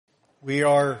We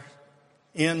are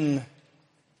in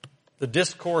the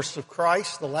discourse of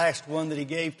Christ, the last one that he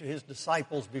gave to his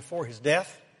disciples before his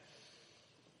death.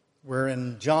 We're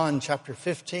in John chapter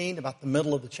 15, about the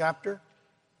middle of the chapter.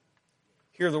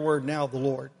 Hear the word now of the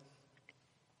Lord.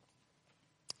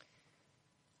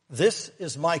 This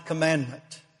is my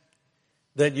commandment,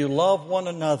 that you love one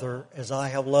another as I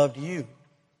have loved you.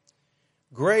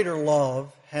 Greater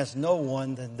love has no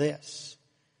one than this,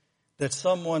 that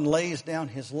someone lays down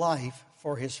his life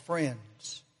for his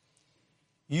friends.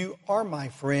 You are my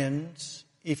friends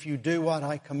if you do what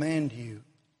I command you.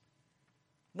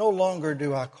 No longer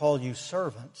do I call you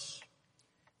servants,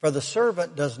 for the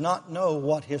servant does not know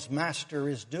what his master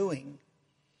is doing.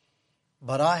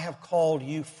 But I have called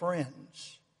you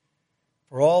friends,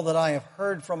 for all that I have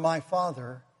heard from my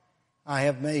Father I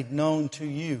have made known to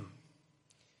you.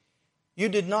 You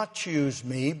did not choose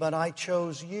me, but I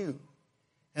chose you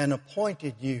and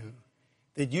appointed you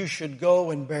that you should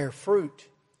go and bear fruit,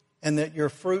 and that your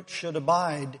fruit should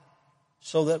abide,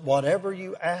 so that whatever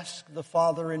you ask the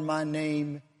Father in my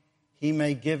name, he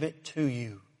may give it to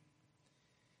you.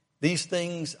 These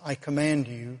things I command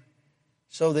you,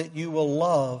 so that you will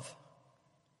love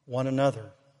one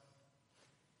another.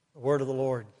 The word of the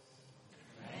Lord.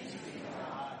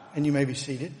 And you may be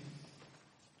seated.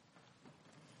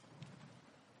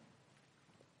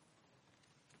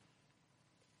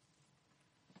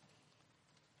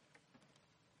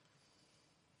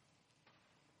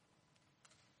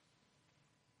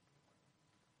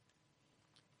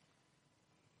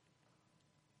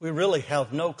 We really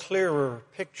have no clearer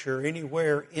picture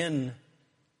anywhere in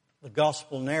the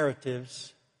gospel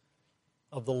narratives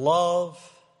of the love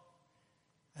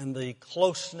and the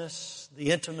closeness,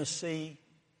 the intimacy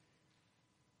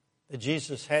that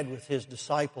Jesus had with his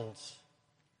disciples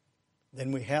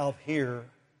than we have here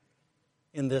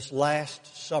in this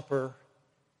Last Supper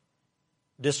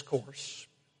discourse.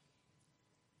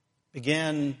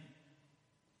 Began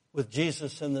with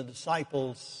Jesus and the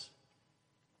disciples,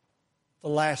 the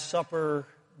Last Supper,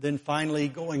 then finally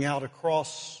going out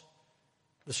across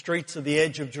the streets of the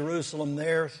edge of Jerusalem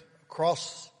there,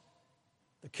 across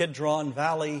the Kidron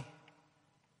Valley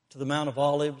to the Mount of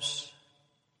Olives.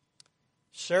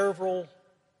 Several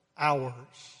hours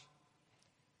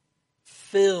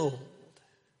filled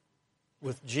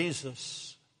with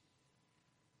Jesus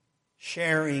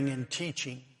sharing and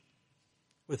teaching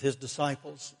with his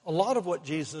disciples. A lot of what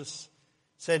Jesus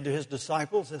said to his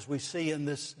disciples, as we see in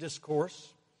this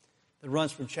discourse that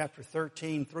runs from chapter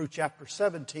 13 through chapter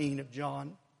 17 of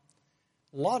John,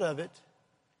 a lot of it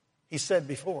he said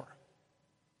before.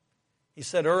 He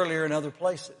said earlier in other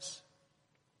places.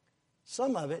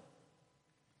 Some of it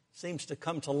seems to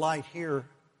come to light here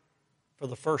for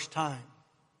the first time.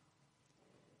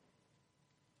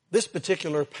 This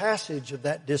particular passage of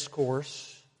that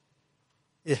discourse,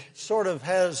 it sort of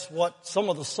has what some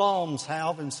of the Psalms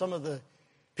have and some of the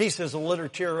pieces of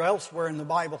literature elsewhere in the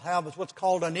Bible have, is what's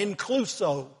called an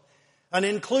incluso. An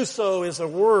incluso is a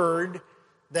word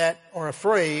that, or a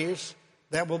phrase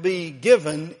that will be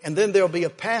given, and then there'll be a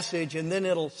passage, and then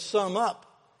it'll sum up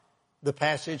the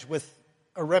passage with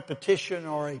a repetition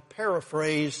or a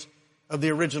paraphrase of the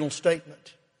original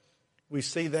statement. We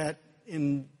see that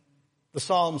in the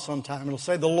Psalms sometime. It'll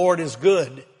say, the Lord is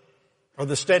good, or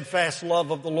the steadfast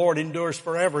love of the Lord endures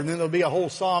forever. And then there'll be a whole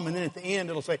psalm, and then at the end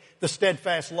it'll say, the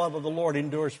steadfast love of the Lord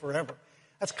endures forever.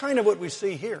 That's kind of what we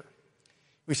see here.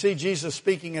 We see Jesus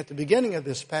speaking at the beginning of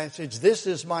this passage, this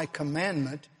is my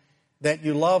commandment, that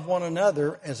you love one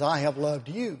another as I have loved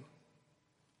you.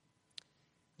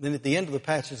 Then at the end of the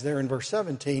passage there in verse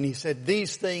 17, he said,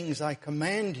 these things I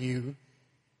command you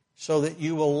so that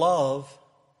you will love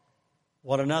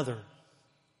one another.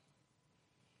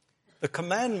 The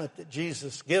commandment that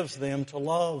Jesus gives them to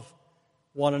love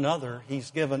one another,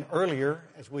 he's given earlier,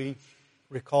 as we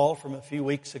recall from a few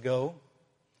weeks ago,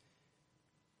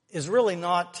 is really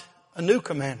not a new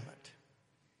commandment.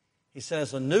 He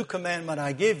says, a new commandment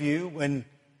I give you. When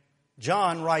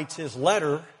John writes his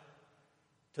letter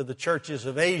to the churches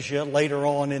of Asia later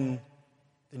on in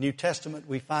the New Testament,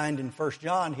 we find in 1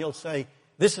 John, he'll say,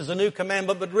 this is a new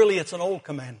commandment, but really it's an old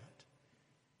commandment.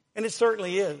 And it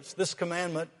certainly is. This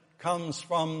commandment comes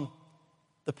from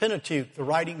the Pentateuch, the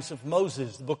writings of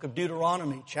Moses, the book of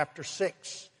Deuteronomy, chapter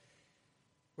 6,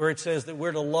 where it says that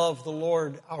we're to love the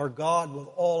Lord our God with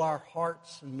all our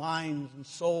hearts and minds and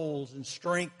souls and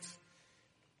strength.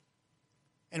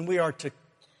 And we are to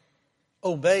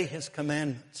obey his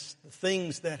commandments, the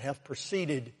things that have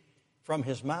proceeded from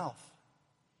his mouth.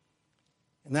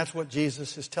 And that's what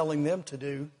Jesus is telling them to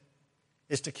do,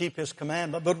 is to keep his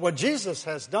commandment. But what Jesus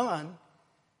has done,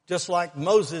 just like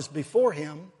Moses before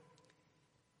him,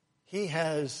 he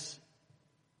has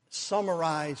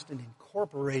summarized and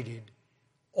incorporated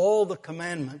all the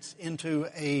commandments into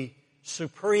a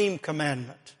supreme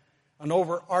commandment, an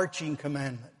overarching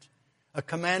commandment, a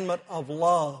commandment of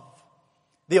love.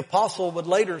 The apostle would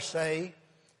later say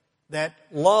that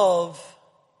love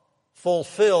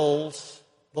fulfills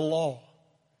the law.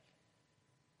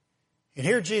 And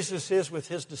here Jesus is with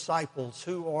his disciples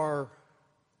who are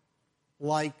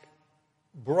like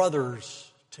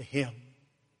brothers to him.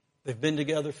 They've been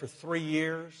together for 3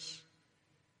 years.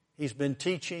 He's been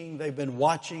teaching. They've been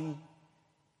watching.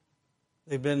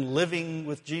 They've been living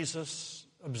with Jesus,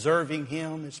 observing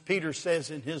him. As Peter says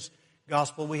in his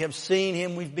gospel, we have seen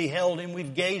him, we've beheld him,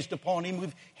 we've gazed upon him,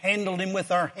 we've handled him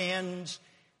with our hands.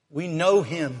 We know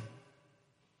him.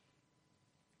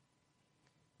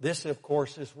 This, of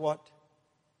course, is what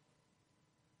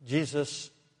Jesus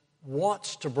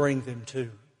wants to bring them to.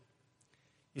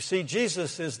 You see,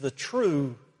 Jesus is the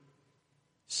true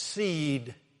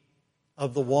seed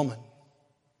of the woman.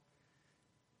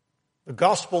 The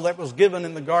gospel that was given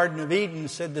in the Garden of Eden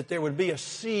said that there would be a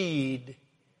seed,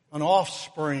 an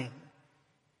offspring,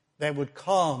 that would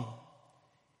come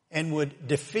and would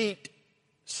defeat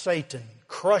Satan,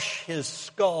 crush his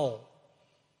skull,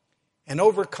 and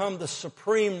overcome the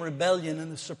supreme rebellion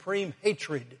and the supreme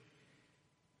hatred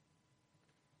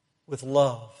with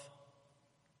love.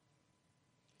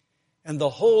 And the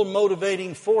whole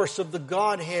motivating force of the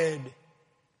Godhead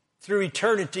through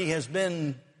eternity has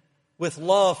been with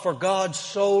love, for God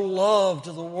so loved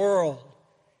the world.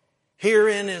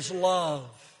 Herein is love.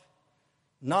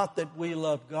 Not that we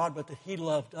loved God, but that He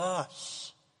loved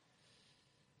us.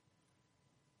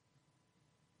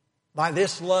 By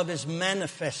this love is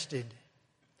manifested.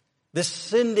 This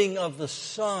sending of the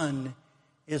Son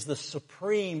is the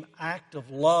supreme act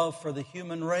of love for the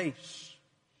human race.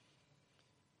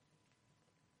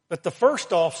 But the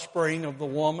first offspring of the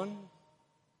woman,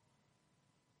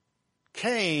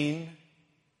 Cain,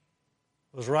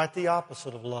 was right the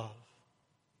opposite of love.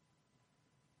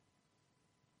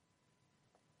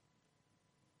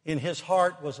 In his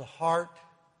heart was a heart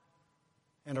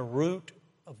and a root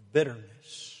of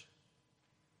bitterness,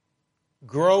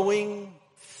 growing,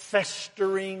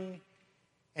 festering,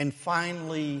 and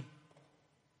finally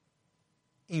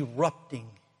erupting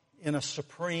in a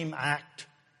supreme act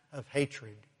of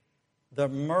hatred, the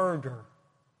murder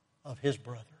of his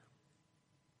brother.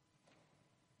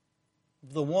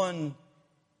 The one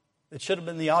that should have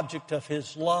been the object of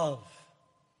his love,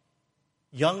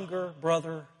 younger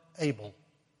brother Abel.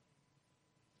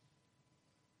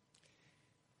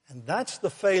 And that's the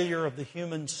failure of the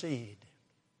human seed.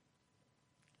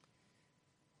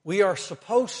 We are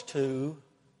supposed to,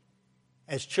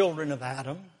 as children of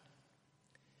Adam,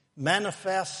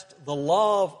 manifest the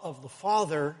love of the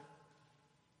Father,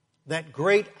 that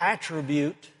great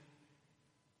attribute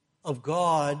of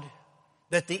God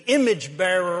that the image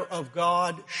bearer of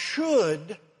God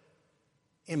should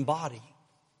embody.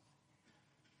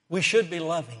 We should be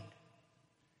loving.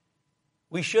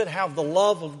 We should have the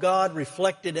love of God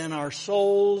reflected in our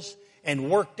souls and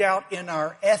worked out in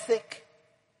our ethic.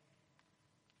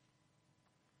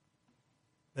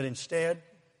 But instead,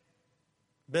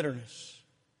 bitterness,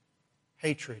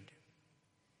 hatred,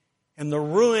 and the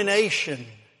ruination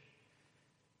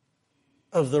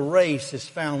of the race is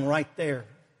found right there.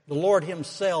 The Lord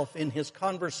Himself, in His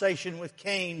conversation with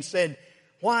Cain, said,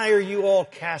 "Why are you all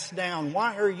cast down?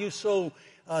 Why are you so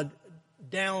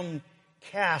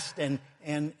downcast and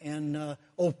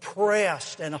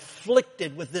oppressed and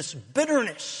afflicted with this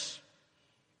bitterness?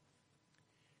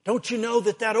 Don't you know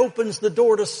that opens the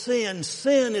door to sin?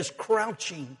 Sin is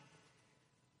crouching.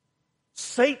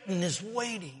 Satan is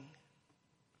waiting.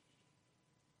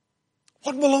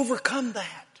 What will overcome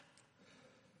that?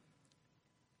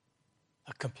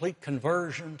 A complete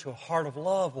conversion to a heart of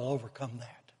love will overcome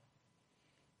that."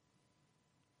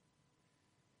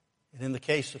 And in the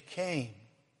case of Cain,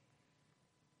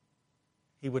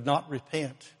 he would not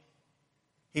repent.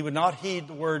 He would not heed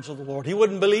the words of the Lord. He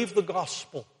wouldn't believe the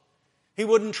gospel. He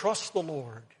wouldn't trust the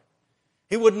Lord.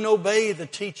 He wouldn't obey the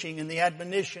teaching and the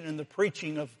admonition and the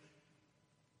preaching of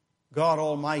God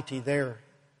Almighty there.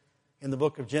 In the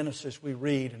book of Genesis we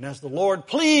read, "And as the Lord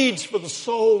pleads for the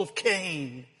soul of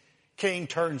Cain, Cain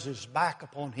turns his back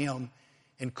upon him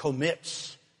and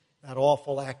commits that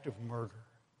awful act of murder."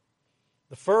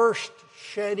 The first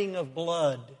shedding of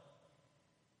blood,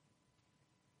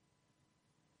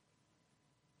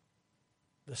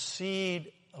 the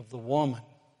seed of the woman,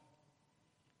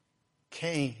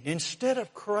 Cain, instead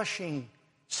of crushing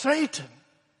Satan,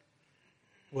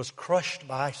 was crushed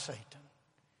by Satan.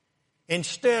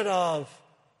 Instead of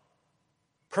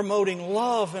promoting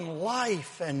love and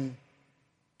life and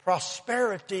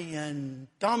prosperity and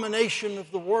domination of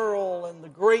the world and the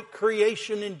great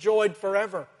creation enjoyed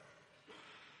forever.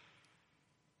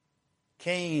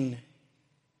 Cain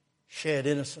shed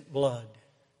innocent blood.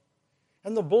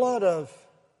 And the blood of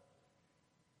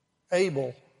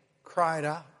Abel cried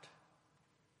out.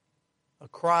 A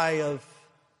cry of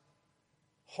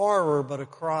horror, but a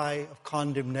cry of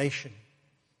condemnation.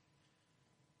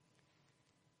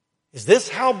 Is this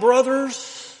how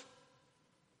brothers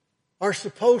are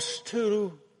supposed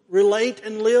to relate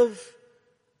and live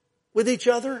with each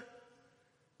other?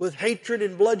 With hatred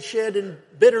and bloodshed and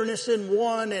bitterness in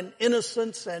one, and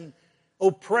innocence and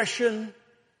oppression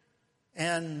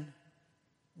and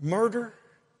murder?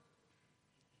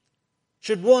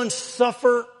 Should one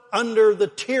suffer under the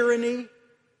tyranny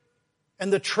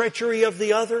and the treachery of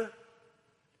the other?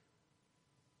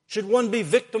 Should one be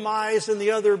victimized and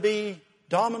the other be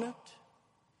dominant?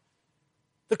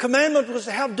 The commandment was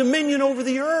to have dominion over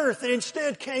the earth, and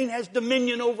instead Cain has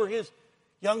dominion over his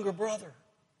younger brother.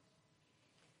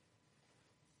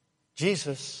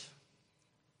 Jesus,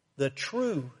 the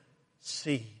true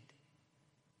seed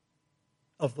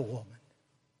of the woman,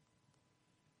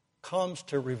 comes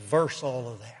to reverse all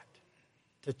of that,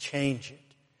 to change it,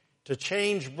 to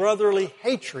change brotherly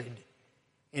hatred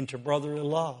into brotherly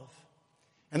love.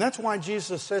 And that's why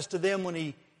Jesus says to them when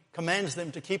He commands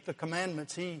them to keep the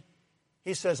commandments, He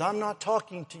says, I'm not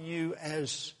talking to you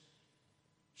as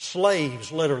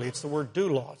slaves, literally. It's the word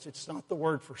doulos. It's not the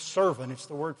word for servant. It's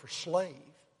the word for slave.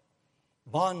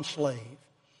 Bond slave.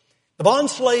 The bond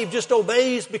slave just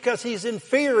obeys because he's in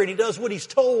fear and he does what he's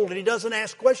told and he doesn't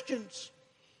ask questions.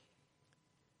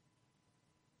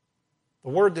 The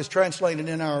word that's translated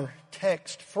in our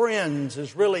text, friends,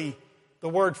 is really the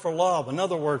word for love,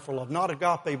 another word for love, not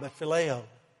agape but phileo.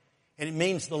 And it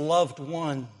means the loved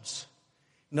ones.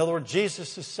 In other words,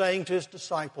 Jesus is saying to His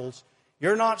disciples,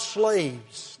 you're not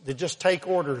slaves that just take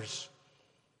orders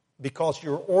because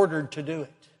you're ordered to do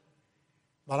it.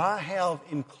 But I have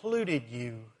included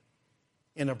you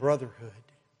in a brotherhood.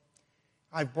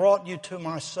 I've brought you to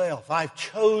myself. I've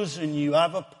chosen you.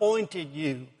 I've appointed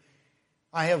you.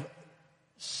 I have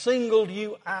singled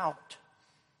you out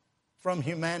from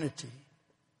humanity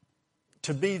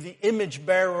to be the image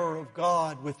bearer of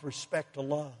God with respect to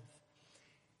love.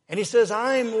 And He says,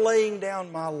 I'm laying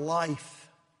down my life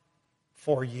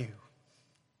for you.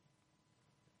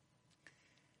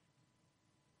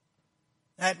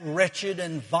 That wretched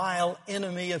and vile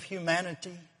enemy of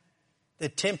humanity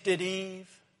that tempted Eve,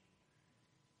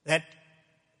 that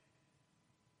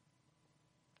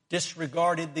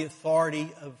disregarded the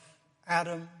authority of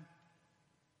Adam,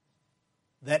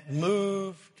 that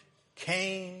moved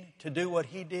Cain to do what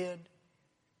he did,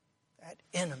 that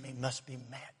enemy must be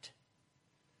met.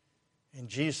 And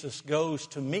Jesus goes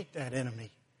to meet that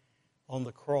enemy on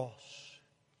the cross.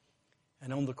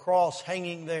 And on the cross,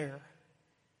 hanging there,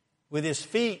 with His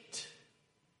feet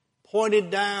pointed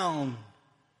down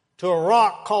to a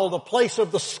rock called the place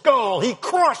of the skull, He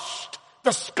crushed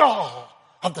the skull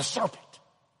of the serpent.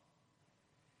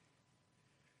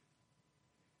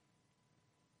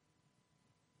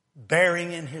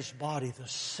 Bearing in His body the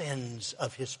sins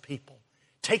of His people.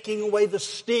 Taking away the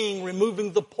sting,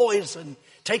 removing the poison,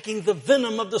 taking the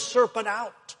venom of the serpent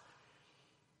out.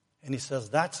 And He says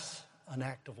that's an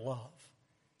act of love.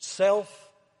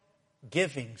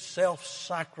 Self-giving,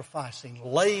 self-sacrificing,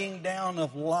 laying down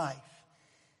of life.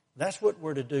 That's what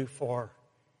we're to do for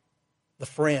the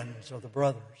friends or the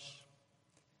brothers.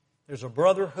 There's a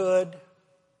brotherhood.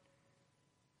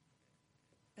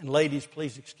 And ladies,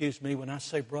 please excuse me, when I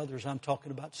say brothers, I'm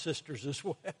talking about sisters as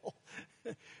well.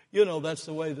 You know, that's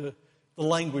the way the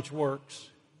language works.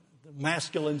 The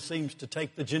masculine seems to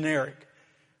take the generic.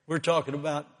 We're talking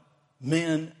about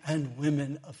men and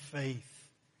women of faith.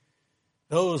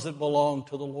 Those that belong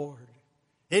to the Lord.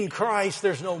 In Christ,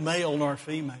 there's no male nor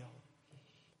female.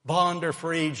 Bond or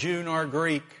free, Jew nor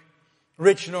Greek,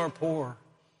 rich nor poor.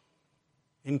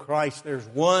 In Christ, there's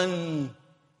one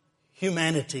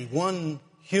humanity, one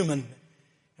human.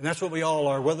 And that's what we all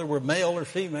are, whether we're male or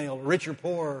female, rich or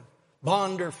poor,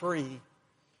 bond or free,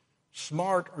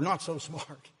 smart or not so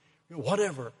smart,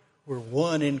 whatever. We're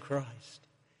one in Christ.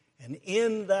 And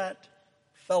in that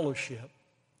fellowship,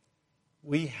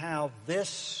 we have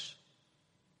this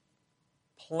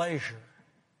pleasure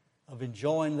of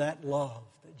enjoying that love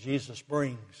that Jesus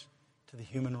brings to the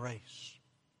human race.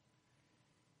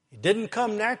 It didn't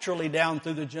come naturally down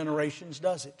through the generations,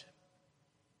 does it?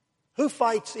 Who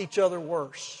fights each other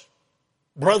worse?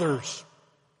 Brothers,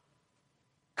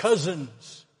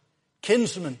 cousins,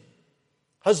 kinsmen,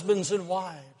 husbands and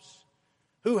wives.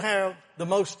 Who have the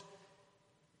most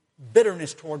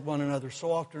bitterness toward one another?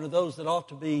 So often are those that ought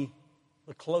to be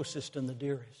the closest and the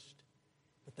dearest.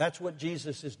 But that's what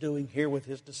Jesus is doing here with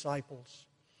His disciples.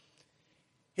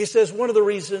 He says, one of the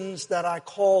reasons that I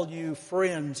call you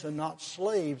friends and not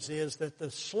slaves is that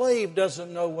the slave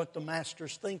doesn't know what the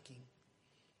master's thinking.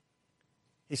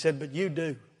 He said, but you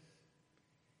do.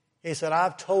 He said,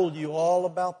 I've told you all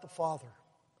about the Father.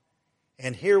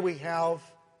 And here we have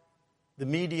the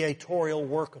mediatorial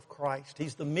work of Christ.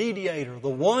 He's the mediator, the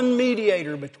one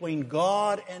mediator between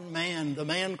God and man, the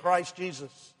man Christ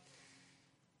Jesus.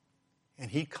 And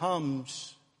He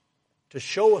comes to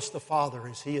show us the Father,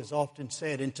 as He has often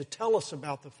said, and to tell us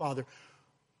about the Father.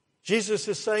 Jesus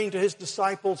is saying to His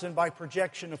disciples, and by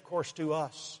projection, of course, to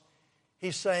us,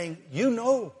 He's saying, you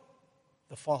know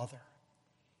the Father.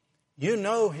 You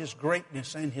know His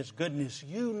greatness and His goodness.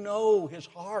 You know His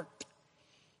heart.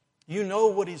 You know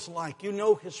what He's like. You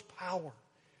know His power.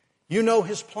 You know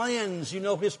His plans. You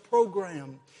know His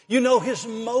program. You know His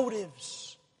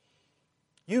motives.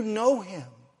 You know Him.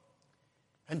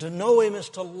 And to know Him is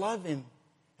to love Him.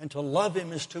 And to love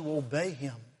Him is to obey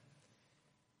Him.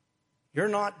 You're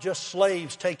not just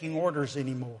slaves taking orders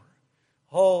anymore.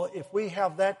 Oh, if we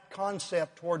have that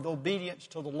concept toward obedience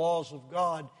to the laws of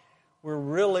God, we're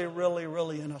really, really,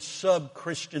 really in a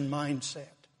sub-Christian mindset.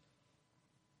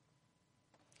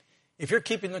 If you're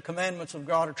keeping the commandments of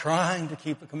God or trying to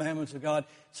keep the commandments of God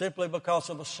simply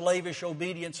because of a slavish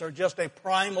obedience or just a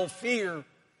primal fear,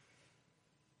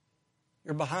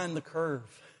 you're behind the curve.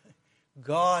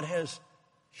 God has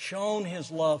shown His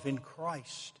love in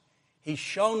Christ. He's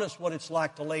shown us what it's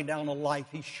like to lay down a life.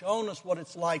 He's shown us what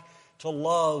it's like to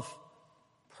love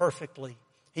perfectly.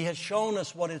 He has shown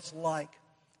us what it's like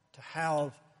to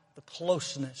have the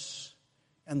closeness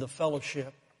and the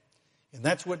fellowship. And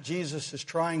that's what Jesus is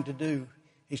trying to do.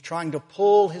 He's trying to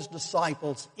pull His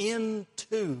disciples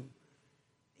into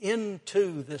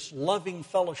this loving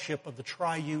fellowship of the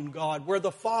triune God, where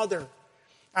the Father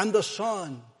and the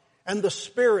Son and the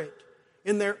Spirit,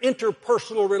 in their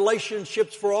interpersonal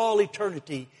relationships for all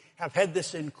eternity, have had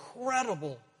this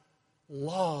incredible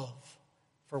love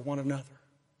for one another.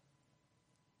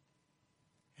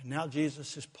 And now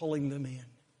Jesus is pulling them in.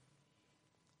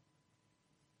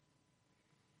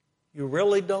 You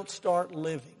really don't start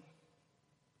living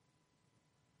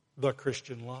the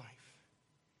Christian life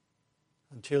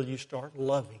until you start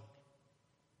loving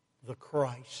the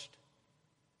Christ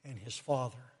and His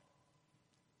Father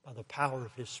by the power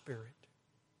of His Spirit.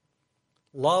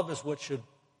 Love is what should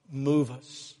move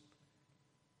us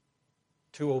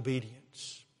to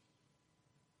obedience.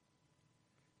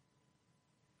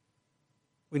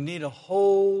 We need a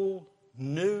whole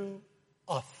new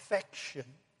affection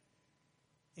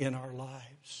in our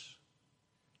lives.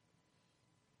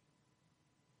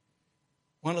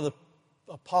 One of the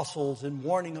apostles, in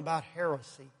warning about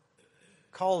heresy,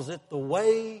 calls it the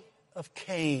way of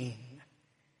Cain.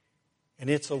 And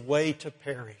it's a way to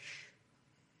perish.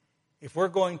 If we're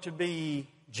going to be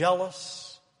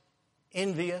jealous,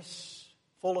 envious,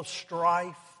 full of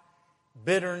strife,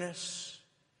 bitterness,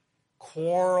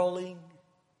 quarreling,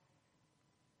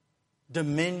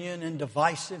 dominion and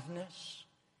divisiveness,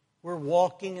 we're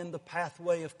walking in the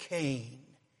pathway of Cain.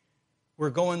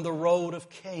 We're going the road of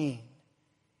Cain.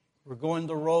 We're going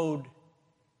the road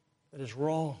that is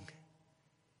wrong.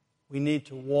 We need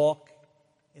to walk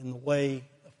in the way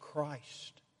of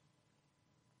Christ,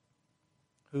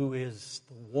 who is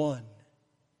the one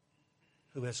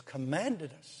who has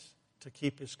commanded us to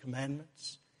keep His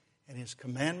commandments. And His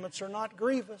commandments are not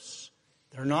grievous.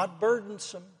 They're not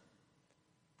burdensome.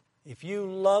 If you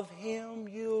love Him,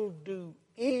 you'll do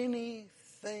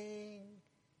anything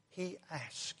He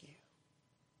asks you.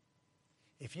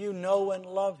 If you know and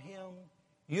love Him,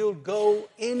 you'll go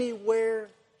anywhere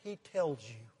He tells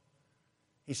you.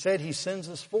 He said He sends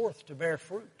us forth to bear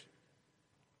fruit.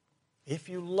 If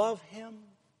you love Him,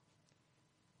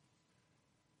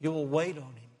 you will wait on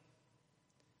Him.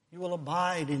 You will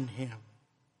abide in Him.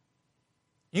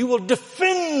 You will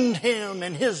defend Him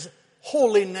in His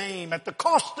holy name at the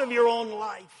cost of your own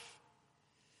life.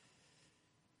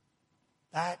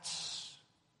 That's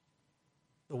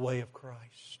the way of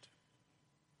Christ.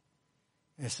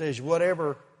 And it says,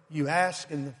 whatever you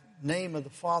ask in the name of the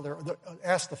Father,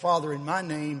 ask the Father in my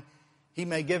name, He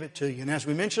may give it to you. And as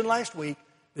we mentioned last week,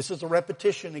 this is a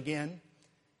repetition again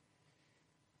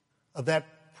of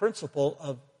that principle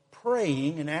of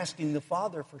praying and asking the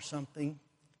Father for something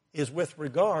is with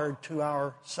regard to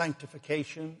our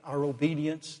sanctification, our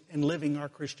obedience, and living our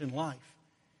Christian life.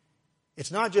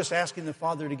 It's not just asking the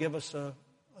Father to give us a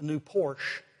new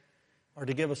Porsche or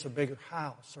to give us a bigger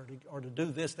house or to do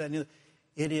this, that, and the other.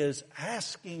 It is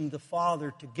asking the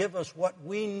Father to give us what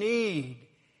we need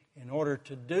in order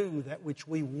to do that which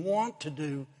we want to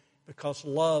do, because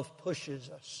love pushes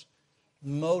us,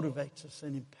 motivates us,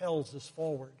 and impels us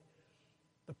forward.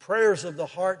 The prayers of the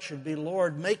heart should be,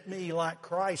 Lord, make me like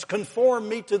Christ. Conform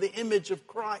me to the image of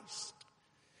Christ.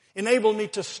 Enable me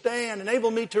to stand.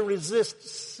 Enable me to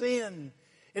resist sin.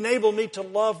 Enable me to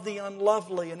love the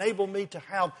unlovely. Enable me to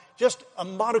have just a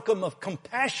modicum of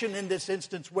compassion in this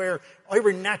instance where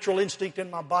every natural instinct in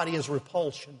my body is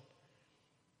repulsion.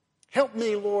 Help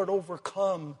me, Lord,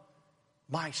 overcome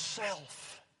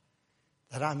myself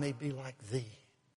that I may be like Thee.